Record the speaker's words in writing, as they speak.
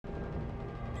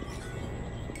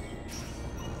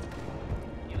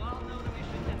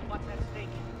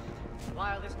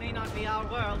may not be our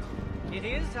world. It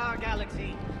is our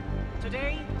galaxy.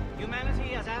 Today, humanity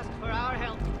has asked for our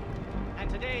help. And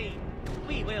today,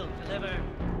 we will deliver.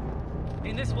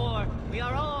 In this war, we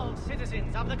are all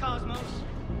citizens of the cosmos.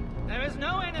 There is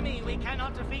no enemy we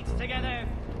cannot defeat together.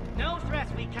 No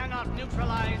threat we cannot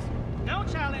neutralize. No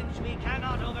challenge we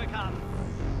cannot overcome.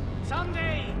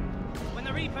 Someday, when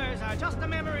the Reapers are just a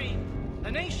memory,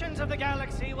 the nations of the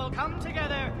galaxy will come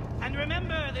together and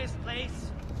remember this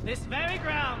place, this very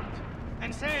ground,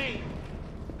 and say,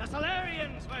 the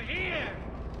Solarians were here.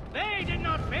 They did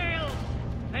not fail.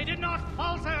 They did not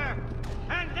falter.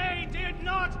 And they did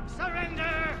not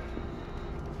surrender.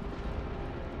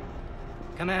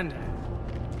 Commander,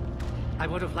 I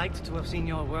would have liked to have seen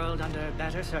your world under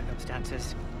better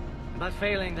circumstances. But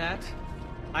failing that,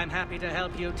 I'm happy to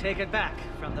help you take it back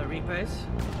from the Reapers.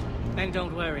 And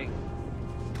don't worry,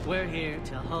 we're here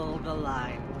to hold the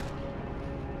line.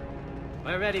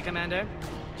 We're ready, Commander.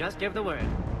 Just give the word.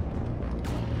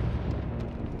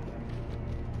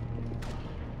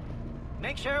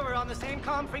 Make sure we're on the same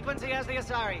comm frequency as the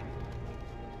Asari.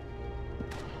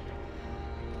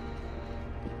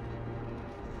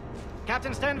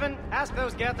 Captain Stenven, ask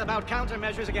those Geth about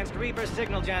countermeasures against Reaper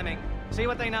signal jamming. See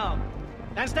what they know.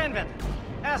 And Stenven,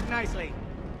 ask nicely.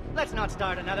 Let's not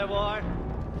start another war.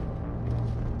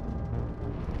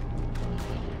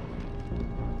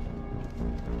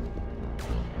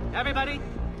 Everybody,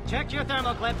 check your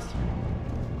thermal clips.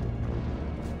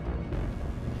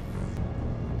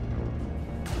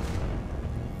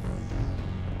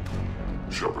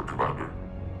 Shepard, Commander.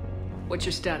 What's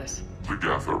your status? The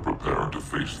Geth are preparing to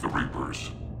face the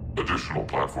Reapers. Additional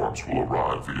platforms will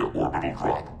arrive via orbital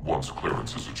drop once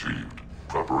clearance is achieved.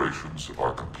 Preparations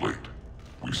are complete.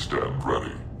 We stand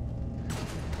ready.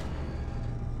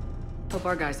 Hope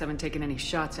our guys haven't taken any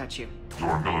shots at you.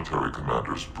 Your military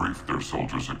commanders briefed their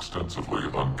soldiers extensively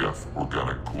on Geth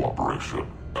organic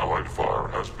cooperation. Allied fire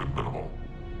has been minimal.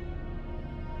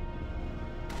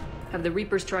 Have the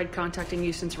Reapers tried contacting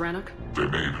you since Rannoch? They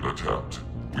made an attempt.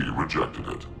 We rejected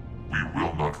it. We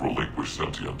will not relinquish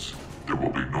sentience. There will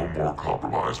be no more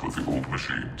compromise with the old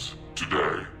machines.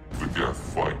 Today, the Geth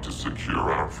fight to secure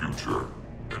our future.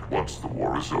 And once the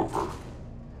war is over,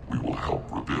 we will help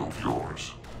rebuild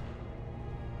yours.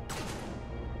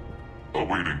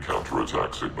 Awaiting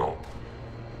counterattack signal.